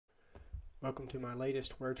Welcome to my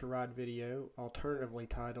latest Where to Ride video, alternatively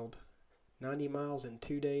titled 90 Miles in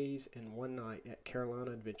 2 Days and 1 Night at Carolina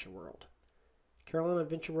Adventure World. Carolina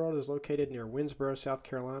Adventure World is located near Winnsboro, South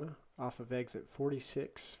Carolina, off of exit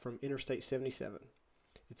 46 from Interstate 77.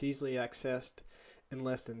 It's easily accessed in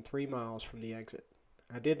less than 3 miles from the exit.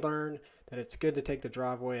 I did learn that it's good to take the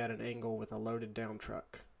driveway at an angle with a loaded down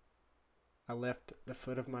truck. I left the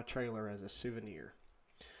foot of my trailer as a souvenir.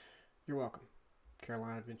 You're welcome,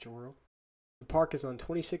 Carolina Adventure World. The park is on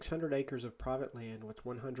 2,600 acres of private land with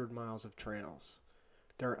 100 miles of trails.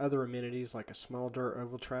 There are other amenities like a small dirt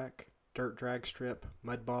oval track, dirt drag strip,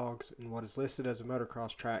 mud bogs, and what is listed as a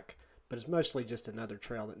motocross track, but is mostly just another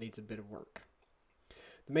trail that needs a bit of work.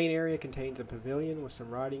 The main area contains a pavilion with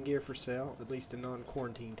some riding gear for sale, at least in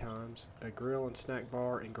non-quarantine times, a grill and snack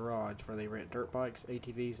bar and garage where they rent dirt bikes,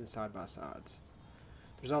 ATVs, and side-by-sides.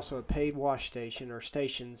 There's also a paid wash station or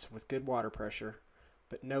stations with good water pressure,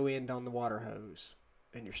 but no end on the water hose,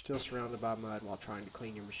 and you're still surrounded by mud while trying to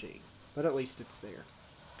clean your machine. But at least it's there.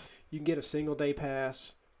 You can get a single day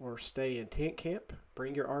pass or stay in tent camp,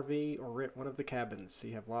 bring your RV, or rent one of the cabins, so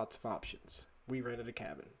you have lots of options. We rented a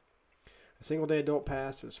cabin. A single day adult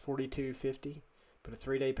pass is $42.50, but a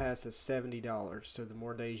 3-day pass is $70, so the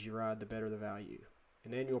more days you ride, the better the value.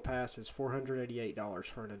 An annual pass is $488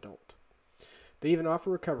 for an adult. They even offer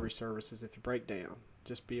recovery services if you break down.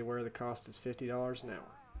 Just be aware the cost is $50 an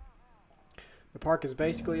hour. The park is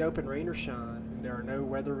basically open rain or shine, and there are no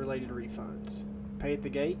weather-related refunds. Pay at the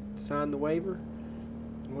gate, sign the waiver,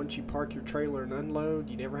 and once you park your trailer and unload,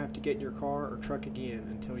 you never have to get in your car or truck again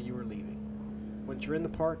until you are leaving. Once you're in the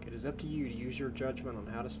park, it is up to you to use your judgment on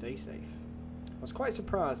how to stay safe. I was quite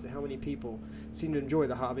surprised at how many people seem to enjoy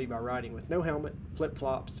the hobby by riding with no helmet,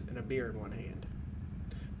 flip-flops, and a beer in one hand.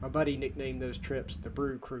 My buddy nicknamed those trips the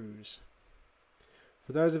Brew Cruise.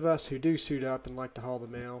 For those of us who do suit up and like to haul the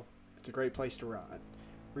mail, it's a great place to ride.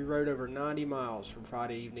 We rode over 90 miles from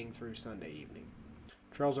Friday evening through Sunday evening.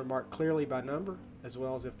 Trails are marked clearly by number, as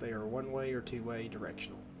well as if they are one-way or two-way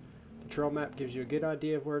directional. The trail map gives you a good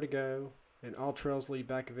idea of where to go, and all trails lead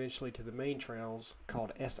back eventually to the main trails,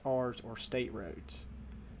 called SRs or state roads.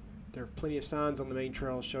 There are plenty of signs on the main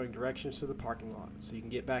trails showing directions to the parking lot, so you can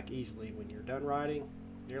get back easily when you're done riding,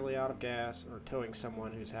 nearly out of gas, or towing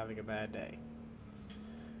someone who's having a bad day.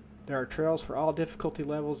 There are trails for all difficulty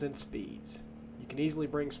levels and speeds. You can easily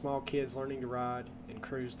bring small kids learning to ride and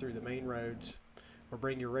cruise through the main roads, or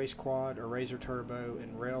bring your race quad or Razor Turbo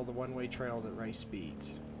and rail the one-way trails at race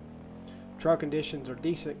speeds. Trail conditions are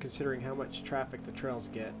decent considering how much traffic the trails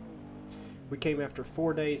get. We came after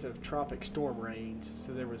 4 days of tropic storm rains,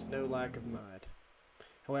 so there was no lack of mud.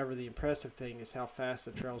 However, the impressive thing is how fast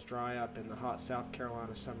the trails dry up in the hot South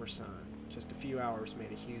Carolina summer sun. Just a few hours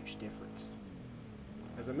made a huge difference.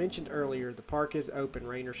 As I mentioned earlier, the park is open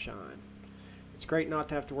rain or shine. It's great not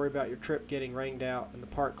to have to worry about your trip getting rained out and the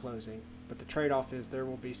park closing, but the trade-off is there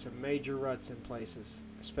will be some major ruts in places,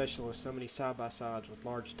 especially with so many side-by-sides with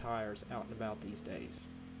large tires out and about these days.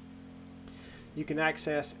 You can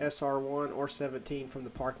access SR1 or 17 from the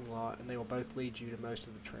parking lot, and they will both lead you to most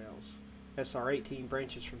of the trails. SR18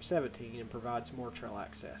 branches from 17 and provides more trail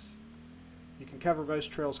access. You can cover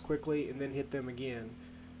most trails quickly and then hit them again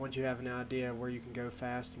once you have an idea of where you can go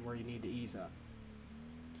fast and where you need to ease up.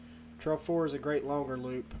 Trail 4 is a great longer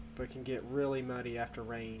loop, but can get really muddy after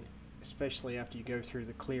rain, especially after you go through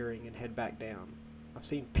the clearing and head back down. I've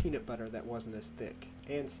seen peanut butter that wasn't as thick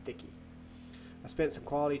and sticky. I spent some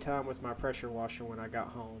quality time with my pressure washer when I got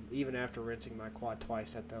home, even after rinsing my quad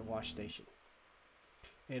twice at the wash station.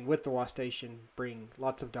 And with the wash station, bring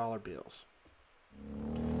lots of dollar bills.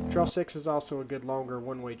 Trail 6 is also a good longer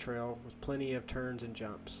one-way trail with plenty of turns and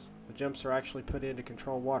jumps. The jumps are actually put in to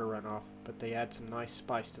control water runoff, but they add some nice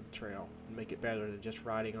spice to the trail and make it better than just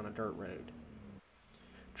riding on a dirt road.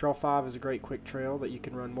 Trail 5 is a great quick trail that you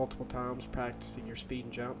can run multiple times practicing your speed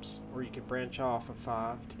and jumps, or you can branch off of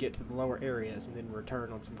 5 to get to the lower areas and then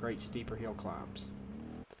return on some great steeper hill climbs.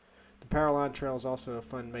 The Powerline Trail is also a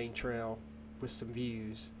fun main trail with some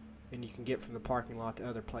views, and you can get from the parking lot to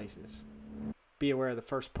other places. Be aware the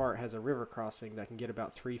first part has a river crossing that can get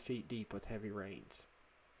about 3 feet deep with heavy rains.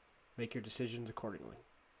 Make your decisions accordingly.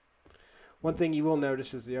 One thing you will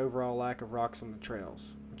notice is the overall lack of rocks on the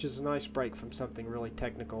trails, which is a nice break from something really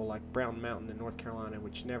technical like Brown Mountain in North Carolina,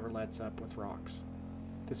 which never lets up with rocks.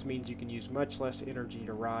 This means you can use much less energy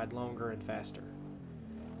to ride longer and faster.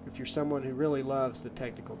 If you're someone who really loves the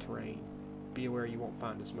technical terrain, be aware you won't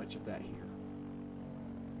find as much of that here.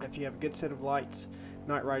 If you have a good set of lights,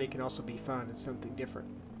 night riding can also be fun and something different.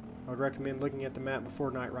 I would recommend looking at the map before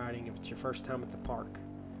night riding if it's your first time at the park.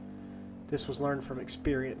 This was learned from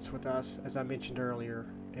experience with us, as I mentioned earlier,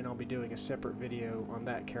 and I'll be doing a separate video on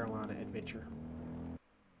that Carolina adventure.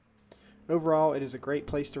 Overall, it is a great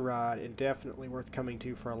place to ride and definitely worth coming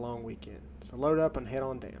to for a long weekend, so load up and head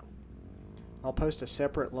on down. I'll post a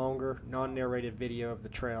separate, longer, non-narrated video of the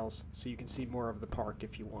trails so you can see more of the park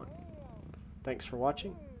if you want. Thanks for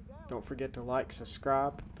watching. Don't forget to like,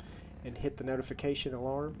 subscribe, and hit the notification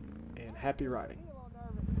alarm, and happy riding.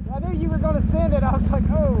 I knew you were going to send it. I was like,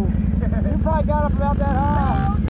 oh, you probably got up about that high.